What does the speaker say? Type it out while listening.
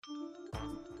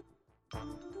Hi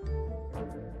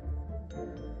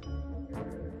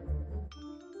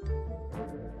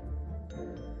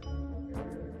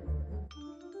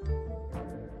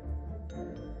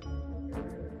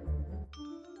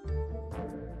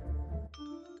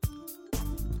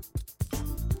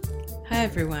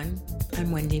everyone,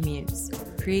 I'm Wendy Mutz,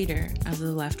 creator of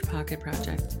the Left Pocket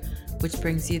Project, which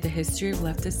brings you the history of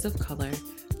leftists of color,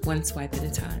 one swipe at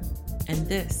a time. And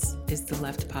this is the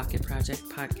Left Pocket Project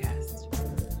podcast.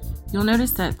 You'll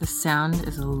notice that the sound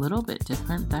is a little bit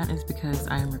different. That is because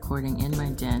I am recording in my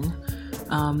den.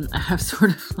 I have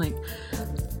sort of like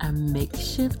a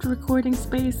makeshift recording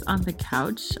space on the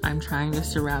couch. I'm trying to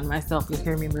surround myself. You'll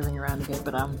hear me moving around a bit,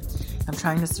 but I'm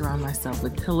trying to surround myself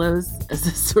with pillows as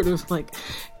a sort of like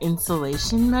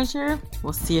insulation measure.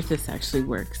 We'll see if this actually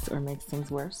works or makes things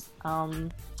worse.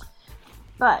 But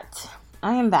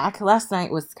I am back. Last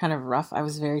night was kind of rough. I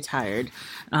was very tired.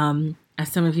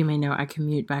 As some of you may know, I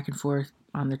commute back and forth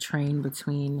on the train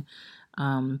between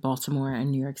Baltimore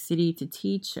and New York City to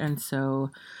teach, and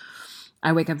so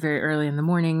I wake up very early in the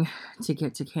morning to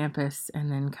get to campus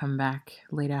and then come back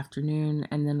late afternoon.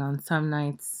 And then on some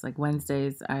nights, like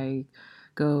Wednesdays, I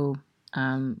go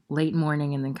late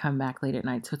morning and then come back late at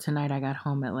night. So tonight I got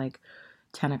home at like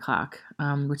 10 o'clock,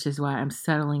 which is why I'm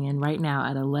settling in right now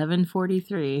at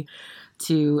 11:43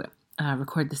 to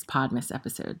record this Podmas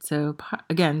episode. So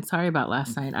again, sorry about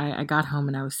last night. I got home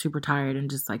and I was super tired and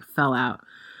just like fell out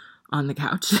on the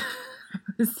couch. I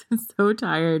was so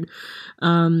tired.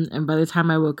 And by the time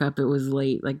I woke up, it was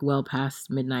late, like well past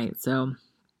midnight. So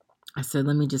I said,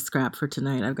 let me just scrap for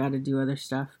tonight. I've got to do other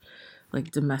stuff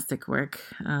like domestic work,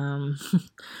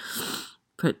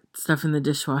 put stuff in the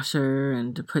dishwasher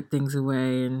and to put things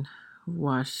away and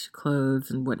wash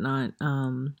clothes and whatnot.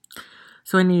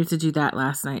 So I needed to do that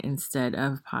last night instead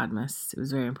of Podmas. It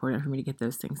was very important for me to get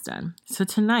those things done. So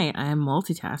tonight I am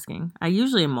multitasking. I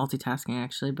usually am multitasking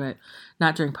actually, but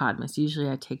not during Podmas. Usually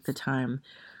I take the time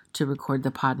to record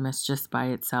the Podmas just by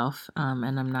itself,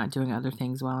 and I'm not doing other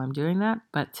things while I'm doing that.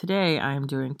 But today I am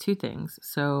doing two things.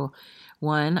 So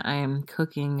one, I am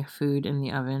cooking food in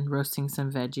the oven, roasting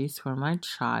some veggies for my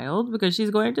child because she's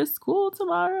going to school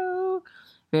tomorrow.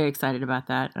 Very excited about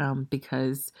that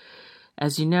because,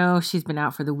 as you know, she's been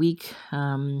out for a week,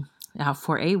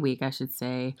 I should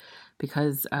say,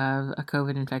 because of a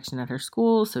COVID infection at her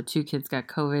school. So 2 kids got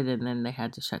COVID and then they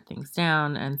had to shut things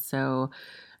down. And so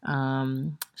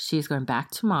she's going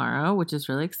back tomorrow, which is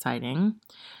really exciting.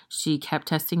 She kept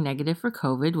testing negative for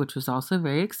COVID, which was also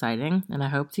very exciting. And I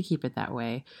hope to keep it that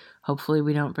way. Hopefully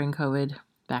we don't bring COVID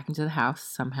back into the house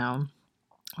somehow,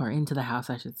 or into the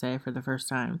house, I should say, for the first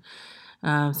time.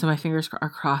 So my fingers are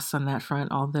crossed on that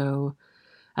front, although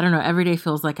I don't know, every day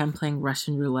feels like I'm playing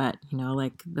Russian roulette,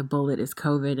 like the bullet is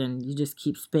COVID and you just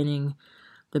keep spinning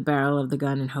the barrel of the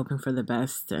gun and hoping for the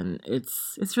best. And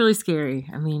it's really scary.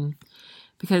 I mean,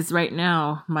 because right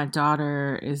now my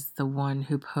daughter is the one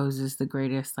who poses the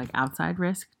greatest like outside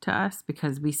risk to us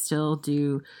because we still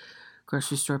do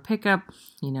grocery store pickup.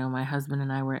 My husband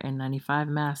and I wear N95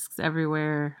 masks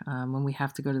everywhere. When we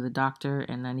have to go to the doctor,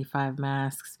 N95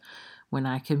 masks. When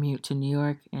I commute to New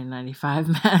York,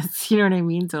 N95 masks. You know what I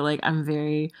mean? So like I'm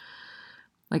very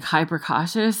like hyper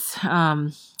cautious.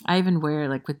 I even wear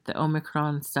like with the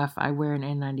Omicron stuff, I wear an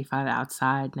N95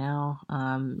 outside now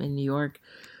in New York,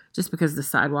 just because the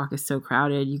sidewalk is so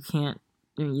crowded. You can't.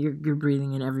 You're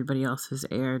breathing in everybody else's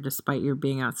air despite your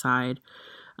being outside.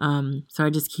 So I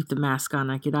just keep the mask on.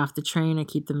 I get off the train, I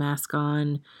keep the mask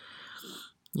on,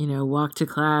 walk to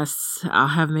class. I'll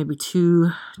have maybe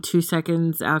two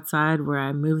seconds outside where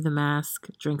I move the mask,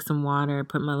 drink some water,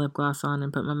 put my lip gloss on,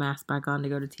 and put my mask back on to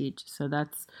go to teach. So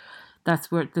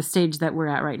that's where the stage that we're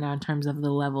at right now in terms of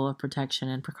the level of protection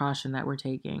and precaution that we're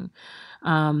taking.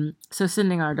 So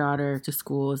sending our daughter to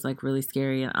school is like really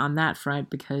scary on that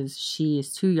front because she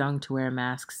is too young to wear a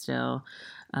mask still.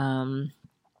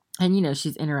 And,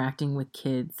 she's interacting with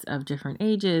kids of different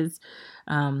ages.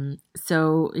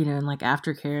 So, and like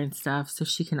aftercare and stuff. So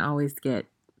she can always get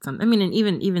some, and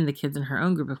even the kids in her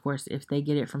own group, of course, if they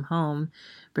get it from home,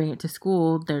 bring it to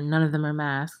school, none of them are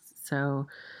masked. So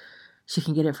she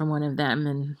can get it from one of them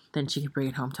and then she can bring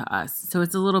it home to us. So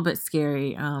it's a little bit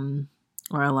scary,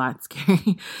 or a lot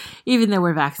scary, even though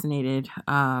we're vaccinated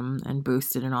and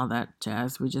boosted and all that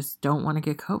jazz. We just don't want to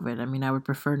get COVID. I would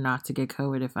prefer not to get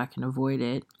COVID if I can avoid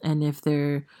it. And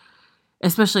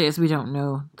especially as we don't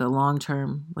know the long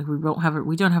term, like we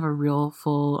don't have a real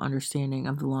full understanding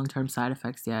of the long term side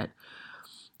effects yet.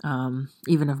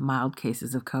 Even of mild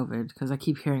cases of COVID, because I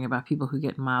keep hearing about people who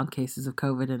get mild cases of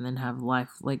COVID and then have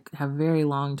very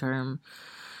long term,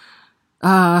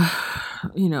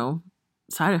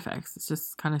 side effects. It's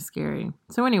just kind of scary.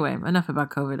 So anyway, enough about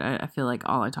COVID. I feel like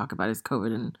all I talk about is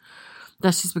COVID, and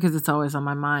that's just because it's always on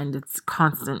my mind. It's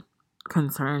constant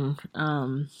concern.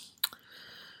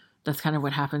 That's kind of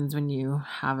what happens when you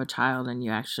have a child and you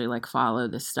actually like follow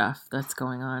the stuff that's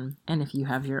going on. And if you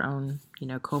have your own,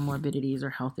 comorbidities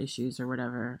or health issues or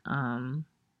whatever,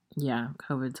 yeah,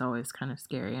 COVID's always kind of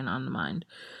scary and on the mind.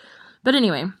 But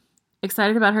anyway,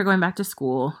 excited about her going back to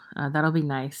school. That'll be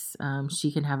nice.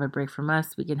 She can have a break from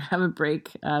us. We can have a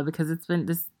break because it's been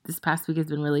this past week has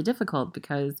been really difficult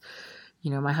because,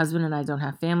 my husband and I don't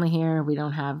have family here. We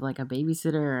don't have like a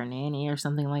babysitter or a nanny or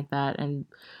something like that. And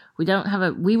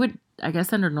we would, I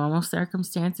guess under normal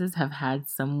circumstances, have had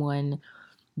someone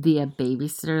be a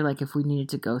babysitter, like if we needed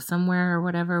to go somewhere or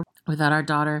whatever without our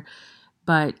daughter.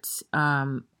 But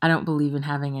I don't believe in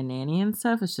having a nanny and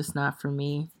stuff. It's just not for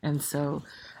me. And so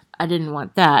I didn't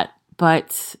want that.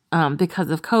 But because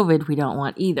of COVID, we don't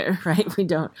want either, right? We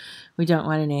don't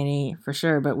want a nanny for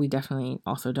sure, but we definitely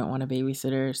also don't want a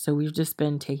babysitter. So we've just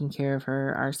been taking care of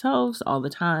her ourselves all the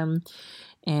time.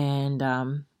 And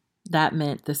that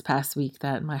meant this past week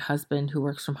that my husband, who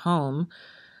works from home,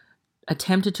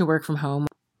 attempted to work from home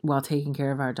while taking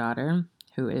care of our daughter,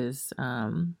 who is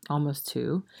almost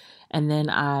 2. And then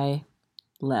I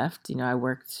left. I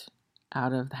worked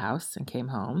out of the house and came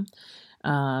home.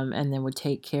 And then would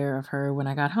take care of her when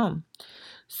I got home.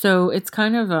 So it's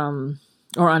kind of,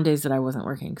 or on days that I wasn't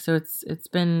working. So it's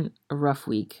been a rough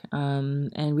week.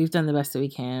 And we've done the best that we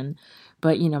can.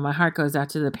 But, my heart goes out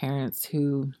to the parents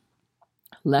who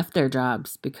left their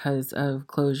jobs because of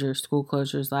school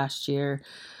closures last year,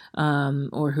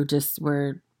 or who just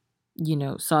were,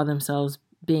 saw themselves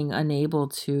being unable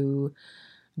to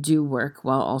do work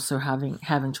while also having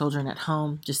children at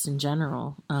home, just in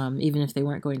general, even if they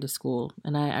weren't going to school.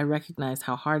 And I recognize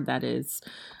how hard that is,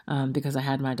 because I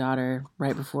had my daughter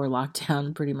right before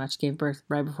lockdown, pretty much gave birth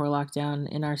right before lockdown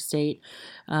in our state.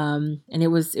 And it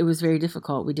was very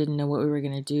difficult. We didn't know what we were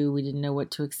going to do. We didn't know what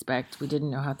to expect. We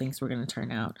didn't know how things were going to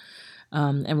turn out.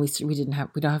 And we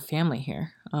don't have family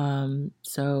here.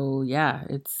 So yeah,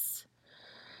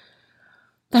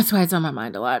 that's why it's on my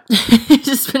mind a lot.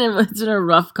 It's been a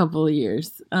rough couple of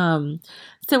years.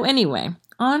 So anyway,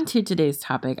 on to today's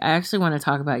topic. I actually want to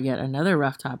talk about yet another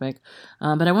rough topic,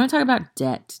 but I want to talk about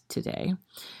debt today.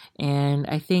 And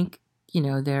I think,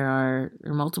 there are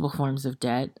multiple forms of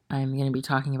debt. I'm going to be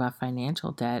talking about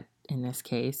financial debt in this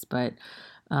case, but,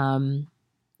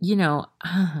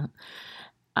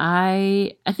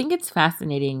 I think it's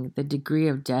fascinating the degree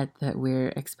of debt that we're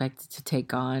expected to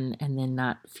take on and then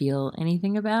not feel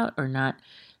anything about or not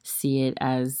see it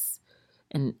as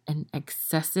an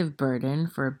excessive burden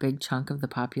for a big chunk of the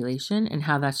population, and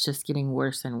how that's just getting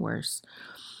worse and worse.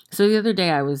 So the other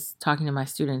day I was talking to my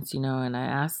students, and I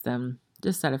asked them,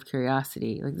 just out of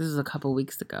curiosity, like this was a couple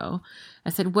weeks ago, I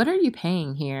said, what are you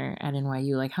paying here at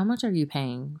NYU? Like, how much are you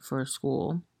paying for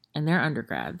school? And they're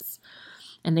undergrads.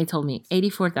 And they told me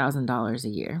 $84,000 a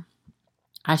year.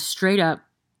 I straight up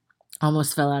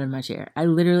almost fell out of my chair.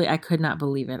 I could not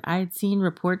believe it. I had seen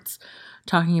reports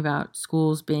talking about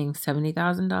schools being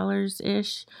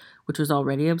 $70,000-ish, which was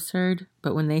already absurd.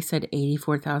 But when they said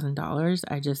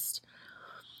 $84,000,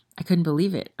 I couldn't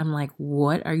believe it. I'm like,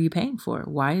 what are you paying for?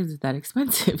 Why is it that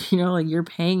expensive? Like you're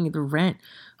paying the rent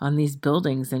on these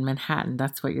buildings in Manhattan.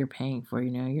 That's what you're paying for.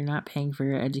 You're not paying for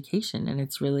your education. And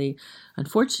it's really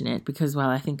unfortunate because while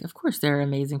I think, of course, there are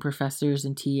amazing professors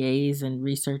and TAs and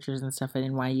researchers and stuff at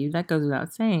NYU, that goes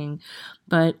without saying.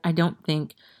 But I don't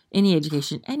think any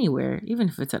education anywhere, even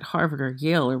if it's at Harvard or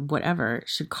Yale or whatever,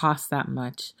 should cost that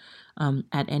much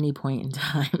at any point in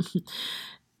time.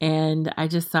 And I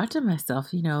just thought to myself,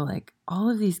 like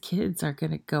all of these kids are going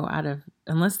to go out of,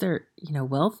 unless they're,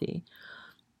 wealthy,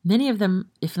 many of them,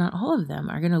 if not all of them,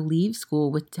 are going to leave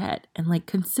school with debt and like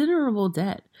considerable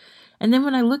debt. And then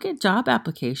when I look at job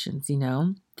applications,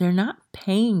 they're not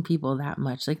paying people that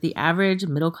much. Like the average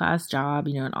middle class job,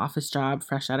 an office job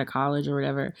fresh out of college or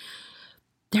whatever,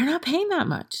 they're not paying that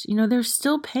much. They're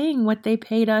still paying what they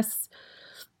paid us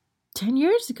 10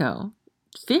 years ago.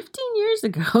 15 years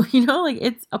ago, like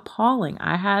it's appalling.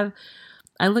 I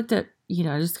looked at,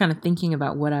 just kind of thinking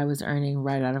about what I was earning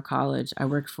right out of college. I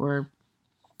worked for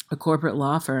a corporate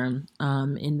law firm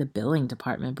in the billing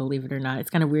department, believe it or not. It's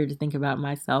kind of weird to think about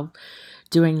myself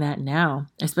doing that now,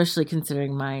 especially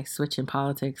considering my switch in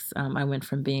politics. I went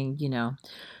from being,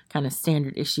 kind of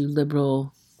standard issue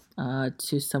liberal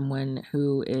to someone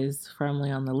who is firmly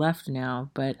on the left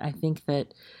now. But I think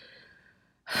that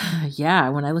yeah,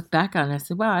 when I look back on it, I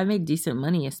said, wow, I made decent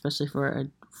money, especially for a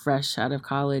fresh out of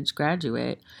college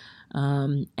graduate.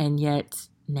 And yet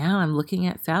now I'm looking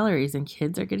at salaries and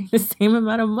kids are getting the same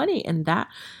amount of money. And that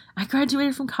I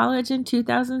graduated from college in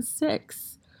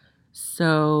 2006.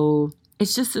 So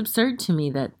it's just absurd to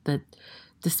me that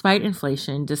despite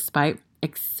inflation, despite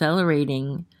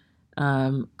accelerating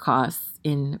costs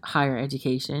in higher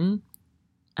education,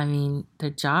 I mean, the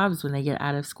jobs when they get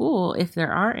out of school, if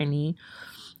there are any,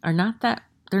 they're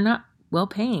not well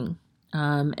paying.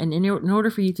 And in order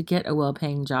for you to get a well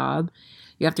paying job,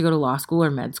 you have to go to law school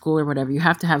or med school or whatever. You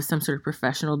have to have some sort of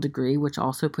professional degree, which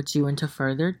also puts you into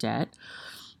further debt.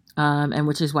 And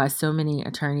which is why so many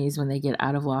attorneys, when they get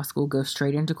out of law school, go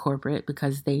straight into corporate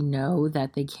because they know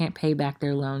that they can't pay back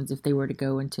their loans if they were to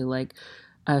go into like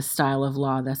a style of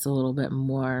law that's a little bit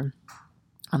more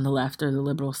on the left or the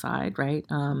liberal side, right?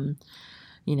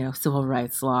 Civil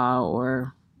rights law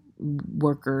or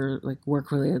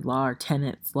work-related law or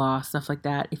tenants law, stuff like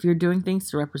that. If you're doing things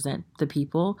to represent the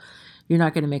people, you're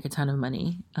not going to make a ton of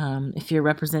money. If you're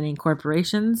representing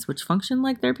corporations, which function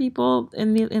like they're people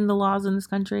in the laws in this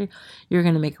country, you're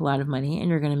going to make a lot of money, and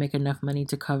you're going to make enough money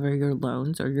to cover your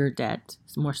loans or your debt,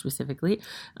 more specifically,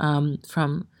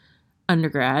 from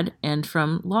undergrad and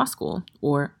from law school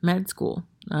or med school.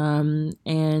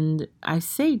 And I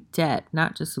say debt,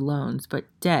 not just loans, but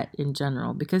debt in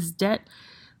general, because debt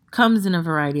comes in a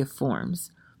variety of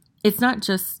forms. It's not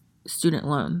just student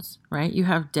loans, right? You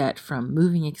have debt from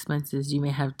moving expenses. You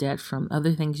may have debt from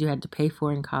other things you had to pay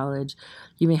for in college.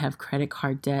 You may have credit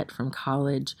card debt from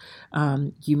college.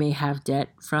 You may have debt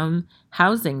from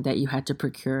housing that you had to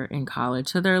procure in college.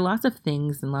 So there are lots of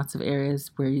things and lots of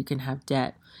areas where you can have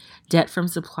debt. Debt from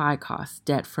supply costs,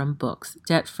 debt from books,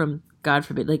 debt from, God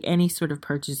forbid, like any sort of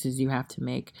purchases you have to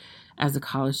make as a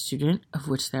college student, of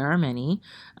which there are many,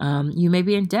 you may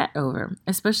be in debt over,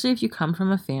 especially if you come from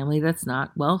a family that's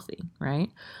not wealthy, right?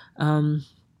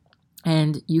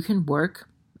 And you can work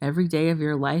every day of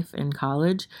your life in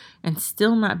college and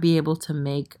still not be able to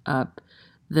make up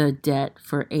the debt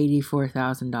for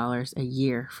 $84,000 a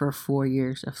year for 4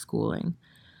 years of schooling.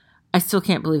 I still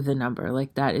can't believe the number.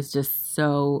 Like, that is just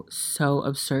so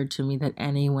absurd to me that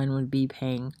anyone would be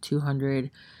paying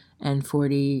 $240,000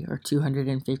 or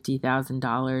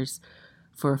 $250,000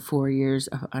 for 4 years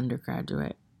of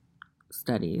undergraduate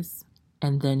studies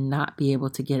and then not be able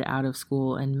to get out of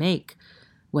school and make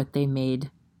what they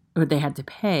had to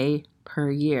pay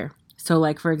per year. So,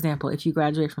 like, for example, if you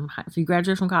graduate from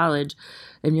college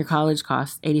and your college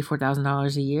costs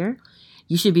 $84,000 a year,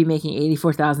 you should be making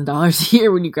 $84,000 a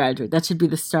year when you graduate. That should be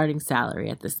the starting salary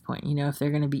at this point. If they're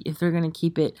going to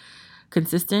keep it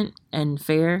consistent and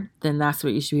fair, then that's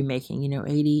what you should be making,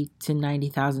 $80,000 to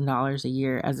 $90,000 a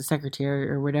year as a secretary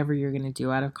or whatever you're going to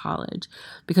do out of college.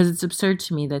 Because it's absurd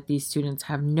to me that these students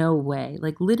have no way,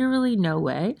 like literally no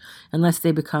way, unless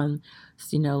they become,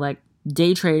 like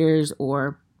day traders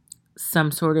or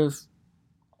some sort of,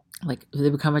 like if they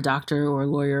become a doctor or a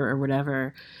lawyer or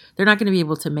whatever, they're not going to be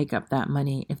able to make up that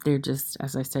money if they're just,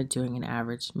 as I said, doing an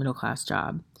average middle class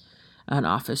job, an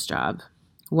office job,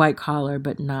 white collar,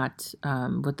 but not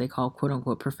what they call quote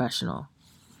unquote professional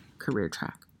career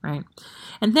track, right?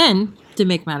 And then to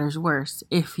make matters worse,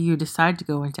 if you decide to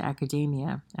go into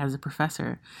academia as a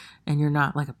professor and you're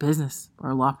not like a business or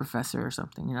a law professor or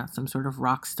something, you're not some sort of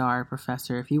rock star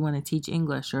professor, if you want to teach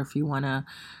English or if you want to,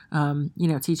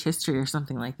 teach history or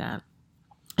something like that,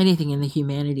 anything in the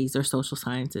humanities or social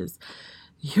sciences,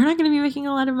 you're not going to be making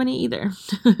a lot of money either.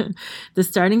 The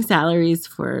starting salaries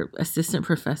for assistant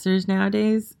professors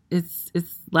nowadays, it's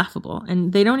laughable.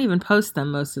 And they don't even post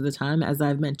them most of the time, as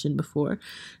I've mentioned before.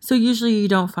 So usually you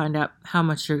don't find out how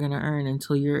much you're going to earn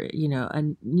until you're,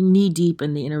 knee deep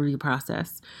in the interview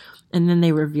process. And then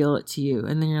they reveal it to you.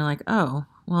 And then you're like, oh,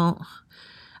 well,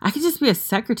 I could just be a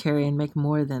secretary and make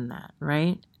more than that,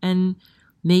 right? And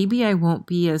maybe I won't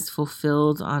be as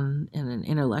fulfilled in an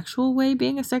intellectual way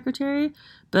being a secretary,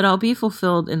 but I'll be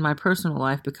fulfilled in my personal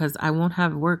life because I won't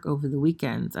have work over the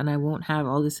weekends and I won't have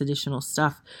all this additional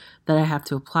stuff that I have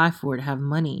to apply for to have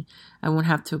money. I won't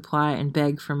have to apply and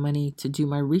beg for money to do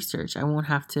my research. I won't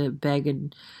have to beg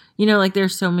and,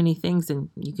 there's so many things, and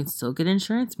you can still get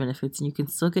insurance benefits and you can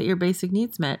still get your basic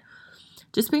needs met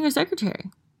just being a secretary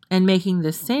and making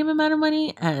the same amount of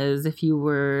money as if you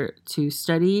were to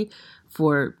study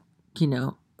for,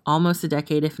 almost a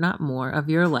decade, if not more, of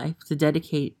your life to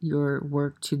dedicate your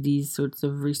work to these sorts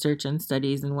of research and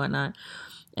studies and whatnot.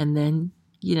 And then,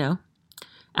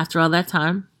 after all that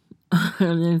time,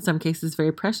 and in some cases,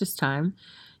 very precious time,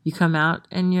 you come out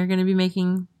and you're going to be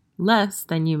making less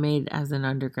than you made as an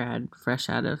undergrad as a fresh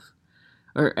out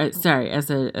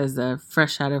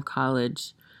of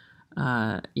college,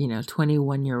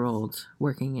 21-year-old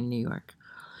working in New York.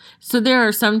 So there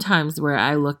are some times where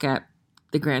I look at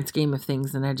the grand scheme of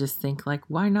things. And I just think, like,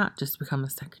 why not just become a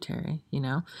secretary?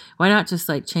 Why not just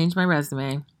like change my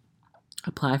resume,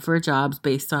 apply for jobs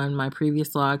based on my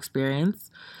previous law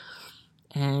experience,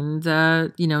 and,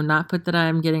 not put that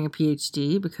I'm getting a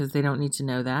PhD, because they don't need to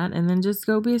know that, and then just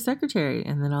go be a secretary.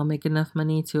 And then I'll make enough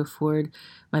money to afford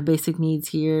my basic needs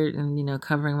here and,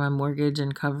 covering my mortgage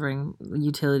and covering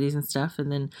utilities and stuff. And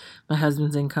then my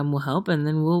husband's income will help, and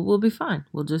then we'll be fine.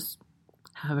 We'll just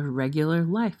have a regular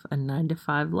life, a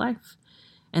 9-to-5 life.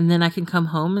 And then I can come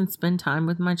home and spend time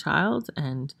with my child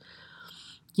and,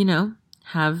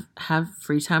 have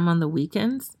free time on the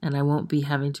weekends, and I won't be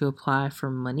having to apply for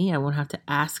money. I won't have to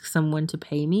ask someone to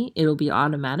pay me. It'll be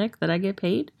automatic that I get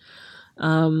paid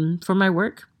for my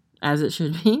work, as it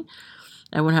should be.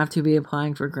 I won't have to be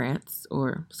applying for grants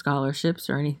or scholarships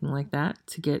or anything like that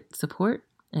to get support.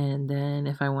 And then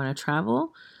if I want to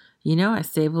travel, I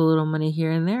save a little money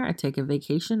here and there. I take a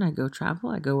vacation. I go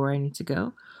travel. I go where I need to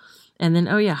go. And then,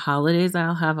 holidays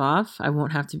I'll have off. I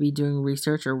won't have to be doing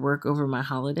research or work over my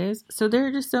holidays. So there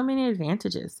are just so many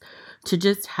advantages to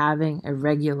just having a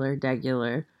regular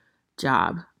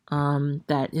job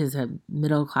that is a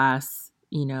middle class,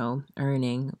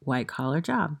 earning white collar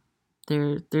job.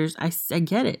 I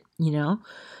get it,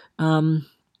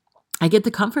 I get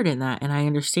the comfort in that, and I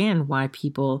understand why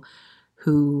people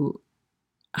who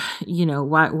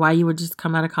why you would just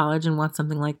come out of college and want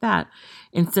something like that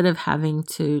instead of having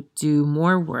to do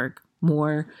more work,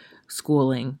 more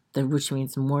schooling, which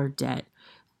means more debt,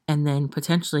 and then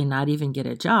potentially not even get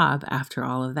a job after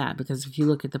all of that. Because if you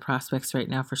look at the prospects right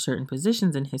now for certain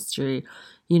positions in history,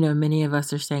 many of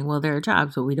us are saying, well, there are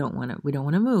jobs, but we don't want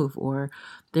to move, or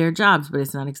there are jobs, but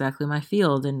it's not exactly my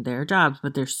field, and there are jobs,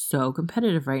 but they're so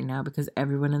competitive right now because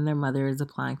everyone and their mother is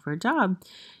applying for a job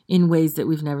in ways that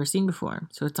we've never seen before.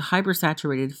 So it's a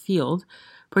hyper-saturated field,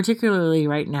 particularly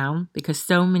right now, because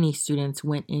so many students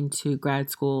went into grad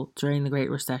school during the Great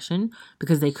Recession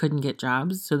because they couldn't get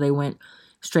jobs. So they went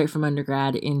straight from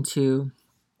undergrad into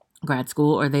grad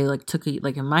school, or they took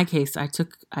in my case,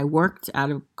 I worked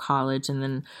out of college, and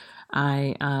then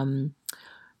I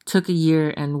took a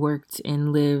year and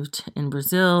lived in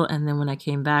Brazil. And then when I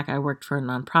came back, I worked for a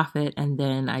nonprofit, and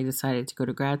then I decided to go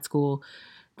to grad school.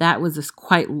 That was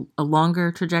quite a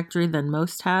longer trajectory than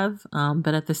most have.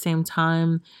 But at the same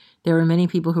time, there were many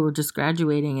people who were just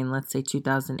graduating in, let's say,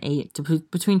 2008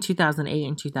 between 2008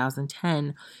 and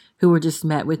 2010, who were just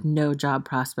met with no job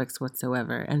prospects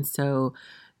whatsoever. And so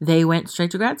they went straight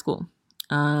to grad school,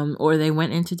 or they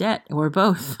went into debt, or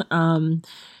both. And,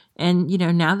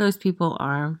 now those people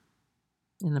are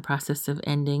in the process of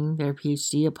ending their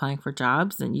PhD, applying for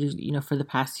jobs. And, for the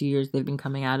past few years, they've been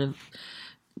coming out of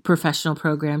professional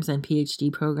programs and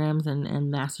PhD programs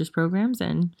and master's programs.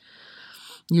 And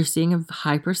you're seeing a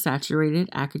hyper-saturated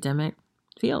academic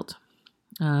field,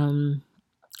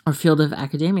 or field of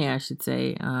academia, I should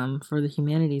say, for the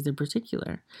humanities in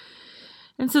particular.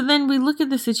 And so then we look at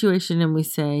the situation and we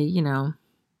say,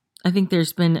 I think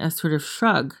there's been a sort of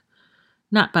shrug,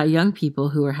 not by young people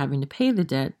who are having to pay the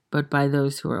debt, but by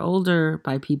those who are older,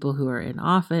 by people who are in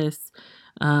office,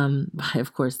 by,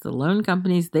 of course, the loan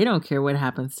companies. They don't care what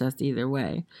happens to us either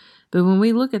way. But when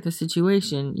we look at the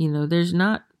situation, there's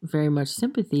not very much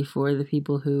sympathy for the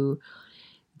people who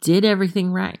did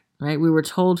everything right? We were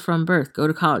told from birth, go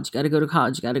to college, you got to go to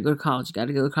college, you got to go to college, you got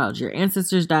to go to college. Your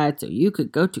ancestors died so you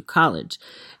could go to college,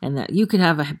 and that you could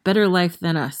have a better life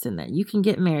than us, and that you can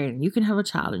get married, and you can have a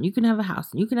child, and you can have a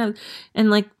house, and you can have,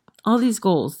 and all these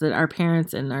goals that our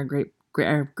parents and our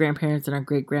grandparents and our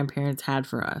great grandparents had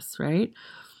for us, right?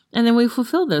 And then we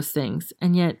fulfill those things,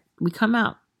 and yet we come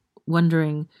out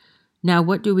wondering, now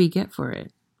what do we get for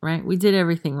it? Right? We did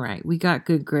everything right. We got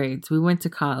good grades. We went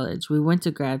to college. We went to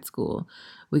grad school.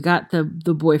 We got the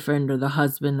boyfriend or the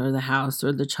husband or the house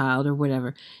or the child or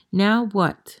whatever. Now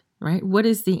what? Right? What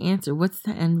is the answer? What's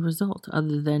the end result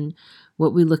other than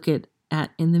what we look at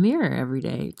in the mirror every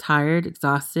day? Tired,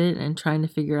 exhausted, and trying to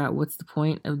figure out what's the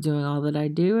point of doing all that I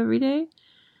do every day?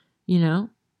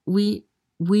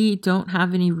 We don't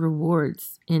have any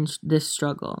rewards in this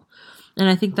struggle. And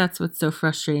I think that's what's so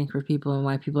frustrating for people, and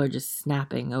why people are just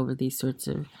snapping over this sort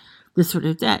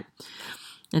of debt.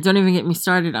 And don't even get me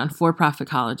started on for-profit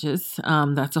colleges.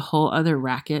 That's a whole other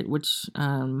racket, which,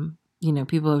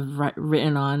 people have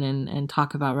written on and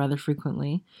talk about rather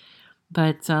frequently.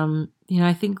 But,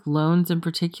 I think loans in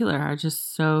particular are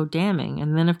just so damning.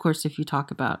 And then, of course, if you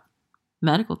talk about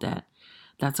medical debt,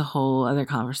 that's a whole other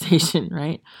conversation,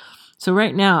 right? So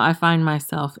right now, I find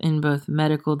myself in both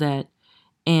medical debt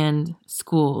and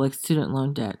school, student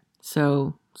loan debt.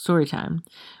 So story time.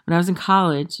 When I was in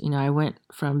college, I went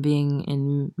from being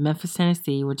in Memphis,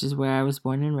 Tennessee, which is where I was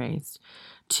born and raised,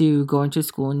 to going to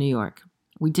school in New York.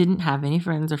 We didn't have any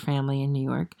friends or family in New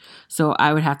York, so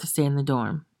I would have to stay in the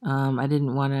dorm. I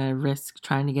didn't want to risk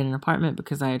trying to get an apartment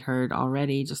because I had heard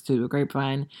already, just through the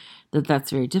grapevine, that that's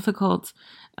very difficult.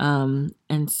 And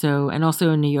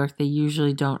also in New York, they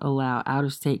usually don't allow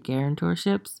out-of-state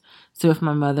guarantorships. So if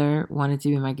my mother wanted to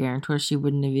be my guarantor, she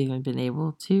wouldn't have even been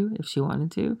able to if she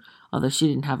wanted to, although she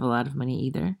didn't have a lot of money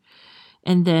either.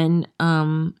 And then,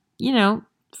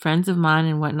 friends of mine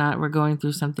and whatnot were going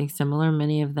through something similar.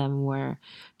 Many of them were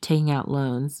taking out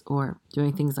loans or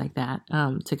doing things like that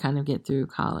to kind of get through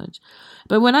college.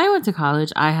 But when I went to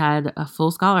college, I had a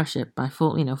full scholarship,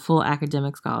 full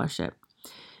academic scholarship.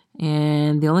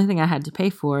 And the only thing I had to pay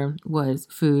for was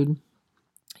food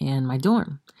and my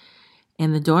dorm.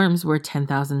 And the dorms were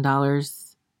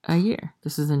 $10,000 a year.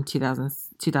 This was in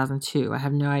 2002. I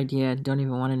have no idea. Don't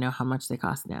even want to know how much they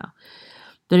cost now.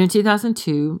 But in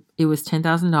 2002, it was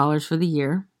 $10,000 for the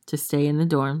year to stay in the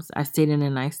dorms. I stayed in a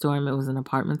nice dorm. It was an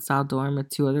apartment-style dorm with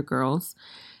 2 other girls.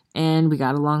 And we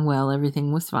got along well.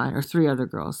 Everything was fine. Or 3 other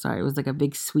girls. Sorry. It was like a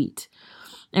big suite.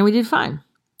 And we did fine.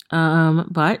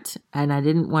 And I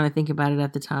didn't want to think about it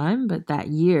at the time, but that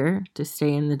year to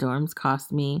stay in the dorms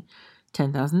cost me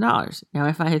 $10,000. Now,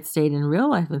 if I had stayed in real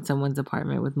life in someone's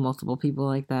apartment with multiple people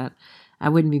like that, I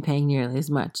wouldn't be paying nearly as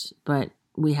much, but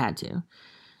we had to.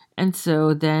 And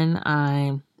so then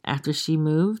after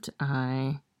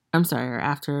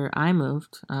I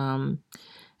moved,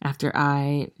 after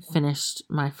I finished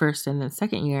my first and then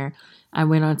second year, I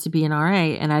went on to be an RA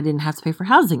and I didn't have to pay for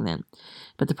housing then.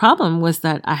 But the problem was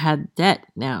that I had debt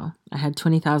now. I had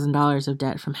 $20,000 of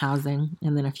debt from housing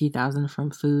and then a few thousand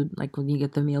from food, like when you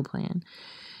get the meal plan.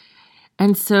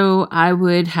 And so I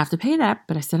would have to pay that,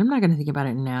 but I said, I'm not going to think about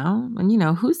it now. And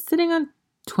who's sitting on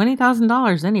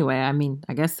 $20,000 anyway? I mean,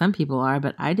 I guess some people are,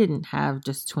 but I didn't have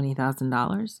just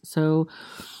 $20,000. So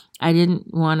I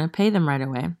didn't want to pay them right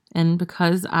away. And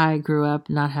because I grew up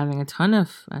not having a ton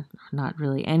of, not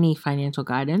really any financial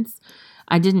guidance,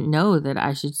 I didn't know that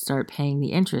I should start paying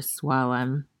the interest while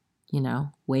I'm,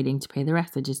 waiting to pay the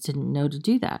rest. I just didn't know to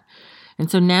do that. And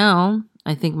so now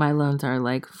I think my loans are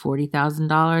like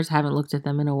 $40,000. I haven't looked at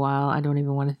them in a while. I don't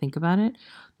even want to think about it,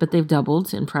 but they've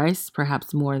doubled in price,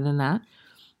 perhaps more than that.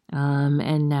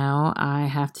 And now I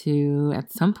have to,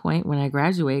 at some point when I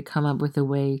graduate, come up with a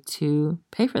way to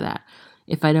pay for that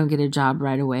if I don't get a job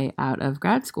right away out of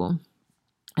grad school.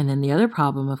 And then the other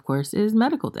problem, of course, is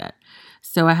medical debt.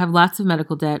 So I have lots of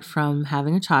medical debt from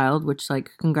having a child, which,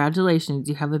 like, congratulations,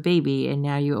 you have a baby and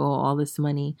now you owe all this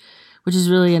money, which is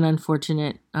really an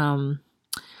unfortunate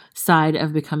side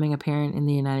of becoming a parent in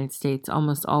the United States.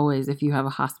 Almost always, if you have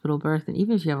a hospital birth, and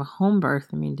even if you have a home birth,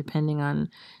 I mean, depending on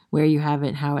where you have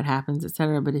it, how it happens,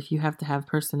 etc. But if you have to have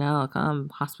personnel,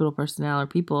 hospital personnel or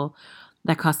people,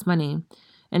 that costs money.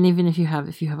 And even if you have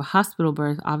a hospital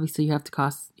birth, obviously you have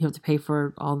to pay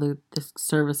for all the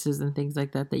services and things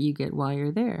like that you get while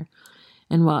you're there.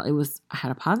 And while I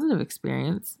had a positive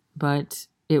experience, but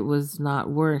it was not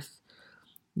worth,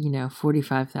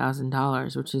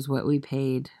 $45,000, which is what we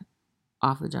paid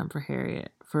off the jump for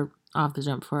Harriet, for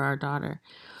our daughter.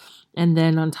 And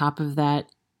then on top of that,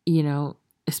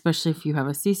 especially if you have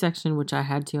a C-section, which I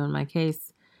had to in my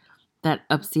case, that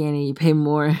ups the ante. You pay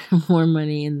more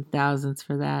money in the thousands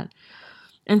for that.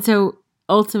 And so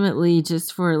ultimately,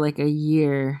 just for like a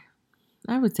year,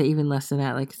 I would say even less than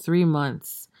that, like 3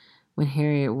 months, when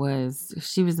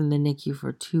she was in the NICU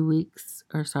for 2 weeks,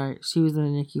 she was in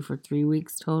the NICU for 3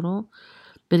 weeks total.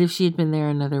 But if she had been there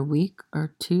another week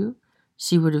or 2,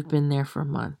 she would have been there for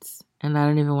months. And I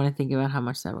don't even want to think about how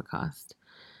much that would cost.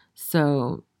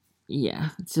 So yeah,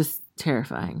 it's just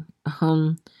terrifying.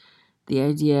 The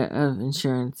idea of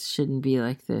insurance shouldn't be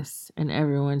like this, and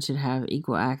everyone should have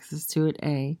equal access to it,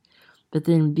 A. But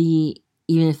then B,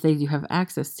 even if they do have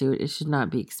access to it, it should not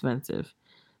be expensive,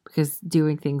 because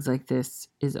doing things like this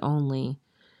only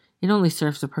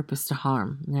serves a purpose to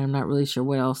harm. And I'm not really sure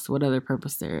what other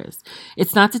purpose there is.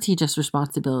 It's not to teach us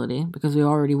responsibility, because we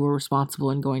already were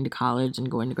responsible in going to college and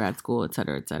going to grad school, et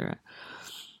cetera, et cetera.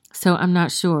 So I'm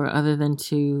not sure, other than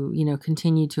to,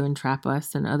 continue to entrap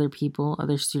us and other people,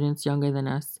 other students younger than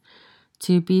us,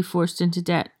 to be forced into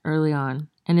debt early on.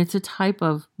 And it's a type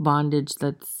of bondage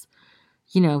that's,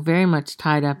 very much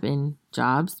tied up in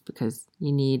jobs, because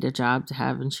you need a job to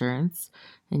have insurance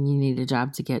and you need a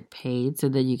job to get paid so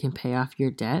that you can pay off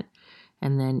your debt.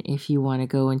 And then if you want to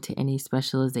go into any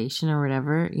specialization or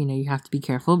whatever, you have to be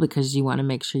careful because you want to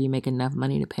make sure you make enough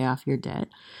money to pay off your debt.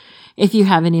 If you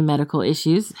have any medical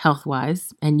issues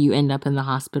health-wise and you end up in the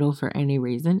hospital for any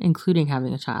reason, including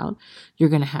having a child, you're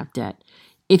going to have debt.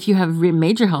 If you have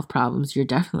major health problems, you're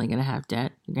definitely going to have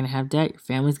debt. You're going to have debt. Your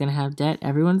family's going to have debt.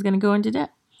 Everyone's going to go into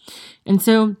debt. And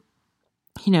so,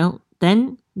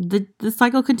 then the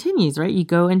cycle continues, right? You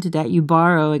go into debt. You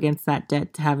borrow against that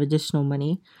debt to have additional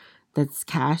money that's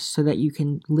cash so that you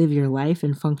can live your life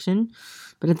and function.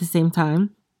 But at the same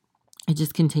time, it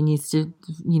just continues to,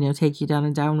 take you down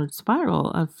a downward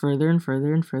spiral of further and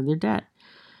further and further debt.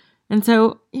 And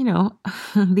so,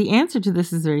 the answer to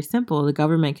this is very simple. The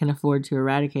government can afford to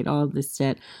eradicate all of this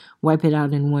debt, wipe it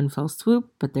out in one fell swoop,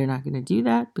 but they're not going to do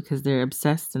that because they're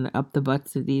obsessed and up the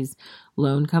butts of these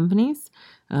loan companies.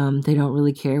 They don't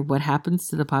really care what happens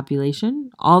to the population.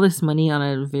 All this money on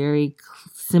a very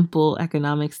simple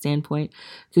economic standpoint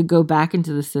could go back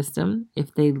into the system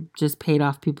if they just paid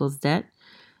off people's debt.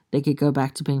 They could go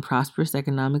back to being prosperous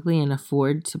economically and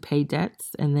afford to pay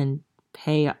debts and then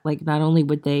pay, not only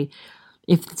would they,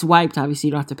 if it's wiped, obviously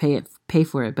you don't have to pay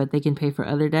for it, but they can pay for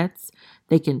other debts.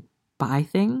 They can buy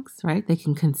things, right? They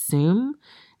can consume,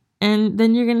 and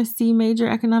then you're going to see major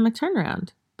economic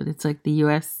turnaround. But it's like the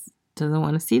U.S. doesn't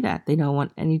want to see that. They don't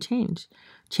want any change.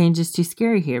 Change is too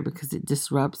scary here because it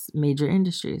disrupts major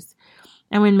industries.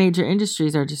 And when major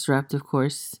industries are disrupted, of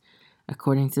course,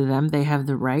 according to them, they have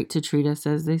the right to treat us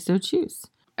as they so choose.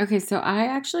 Okay, so I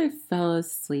actually fell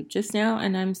asleep just now,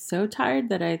 and I'm so tired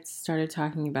that I started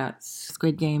talking about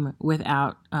Squid Game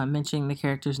without mentioning the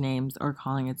characters' names or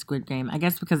calling it Squid Game. I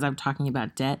guess because I'm talking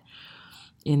about debt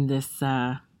in this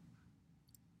in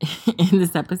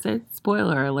this episode.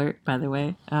 Spoiler alert, by the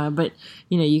way. But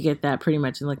you get that pretty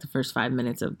much in the first 5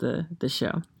 minutes of the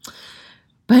show.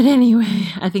 But anyway,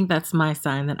 I think that's my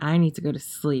sign that I need to go to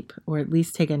sleep or at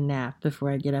least take a nap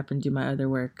before I get up and do my other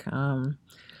work.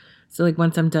 So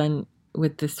once I'm done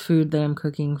with this food that I'm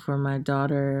cooking for my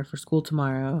daughter for school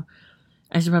tomorrow,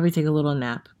 I should probably take a little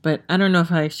nap. But I don't know if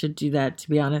I should do that, to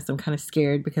be honest. I'm kind of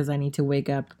scared because I need to wake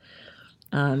up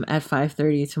at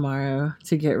 5:30 tomorrow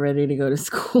to get ready to go to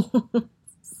school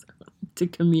to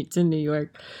commute to New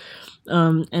York.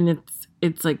 And it's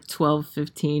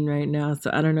 12:15 right now,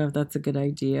 so I don't know if that's a good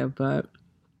idea, but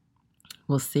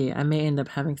we'll see. I may end up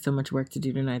having so much work to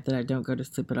do tonight that I don't go to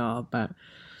sleep at all, but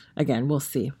again, we'll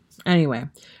see. Anyway,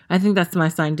 I think that's my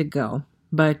sign to go.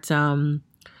 But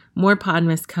more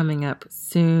Podmas coming up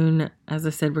soon. As I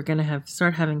said, we're going to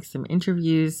start having some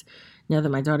interviews now that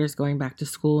my daughter's going back to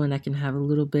school and I can have a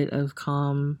little bit of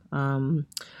calm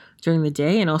during the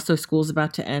day. And also school's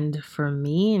about to end for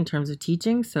me in terms of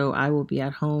teaching, so I will be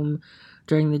at home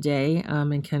during the day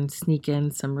and can sneak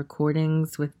in some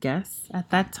recordings with guests at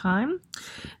that time.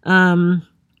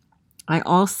 I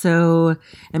also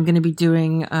am going to be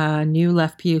doing a new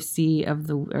Left POC of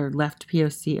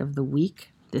the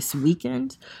week this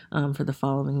weekend for the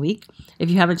following week. If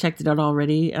you haven't checked it out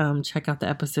already, check out the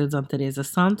episodes on Teresa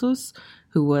Santos,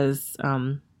 who was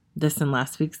this and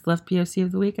last week's Left POC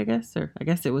of the week, I guess. Or I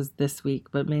guess it was this week,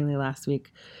 but mainly last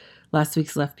week. Last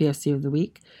week's Left POC of the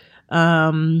week.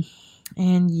 And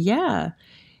yeah,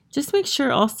 just make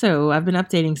sure also, I've been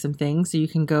updating some things, so you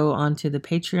can go onto the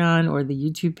Patreon or the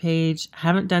YouTube page. I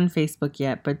haven't done Facebook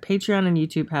yet, but Patreon and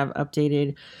YouTube have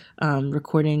updated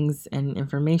recordings and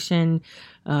information.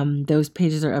 Those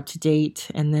pages are up to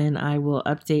date, and then I will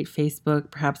update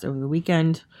Facebook perhaps over the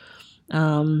weekend.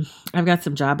 I've got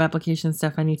some job application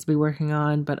stuff I need to be working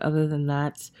on, but other than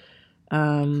that,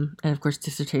 and of course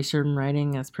dissertation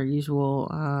writing as per usual,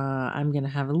 I'm going to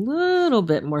have a little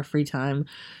bit more free time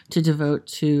to devote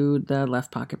to the Left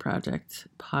Pocket Project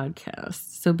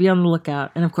podcast. So be on the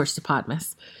lookout. And of course to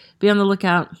Podmas. Be on the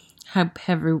lookout.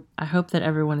 I hope that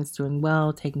everyone is doing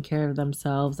well, taking care of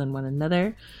themselves and one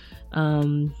another.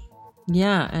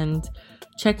 Yeah, and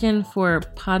check in for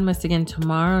Podmas again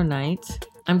tomorrow night.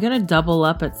 I'm going to double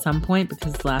up at some point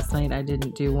because last night I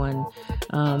didn't do one.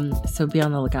 So be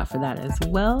on the lookout for that as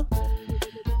well.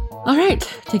 All right.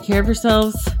 Take care of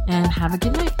yourselves and have a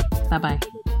good night. Bye-bye.